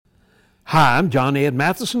Hi, I'm John Ed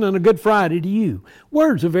Matheson, and a good Friday to you.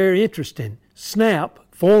 Words are very interesting. Snap,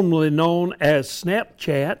 formerly known as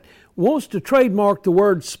Snapchat, wants to trademark the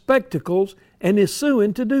word spectacles and is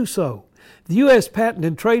suing to do so. The U.S. Patent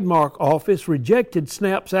and Trademark Office rejected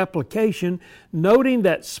Snap's application, noting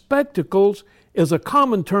that spectacles is a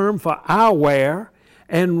common term for eyewear,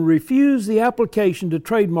 and refused the application to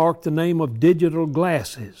trademark the name of digital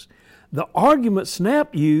glasses. The argument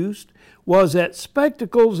Snap used was that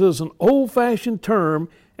spectacles is an old-fashioned term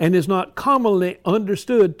and is not commonly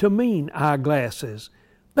understood to mean eyeglasses.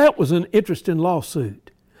 That was an interesting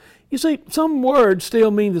lawsuit. You see, some words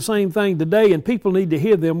still mean the same thing today, and people need to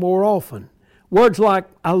hear them more often. Words like,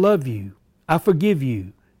 I love you, I forgive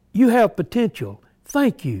you, you have potential,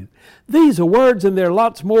 thank you. These are words, and there are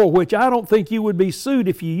lots more, which I don't think you would be sued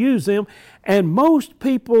if you use them, and most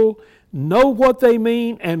people know what they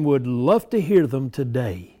mean and would love to hear them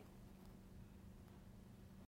today.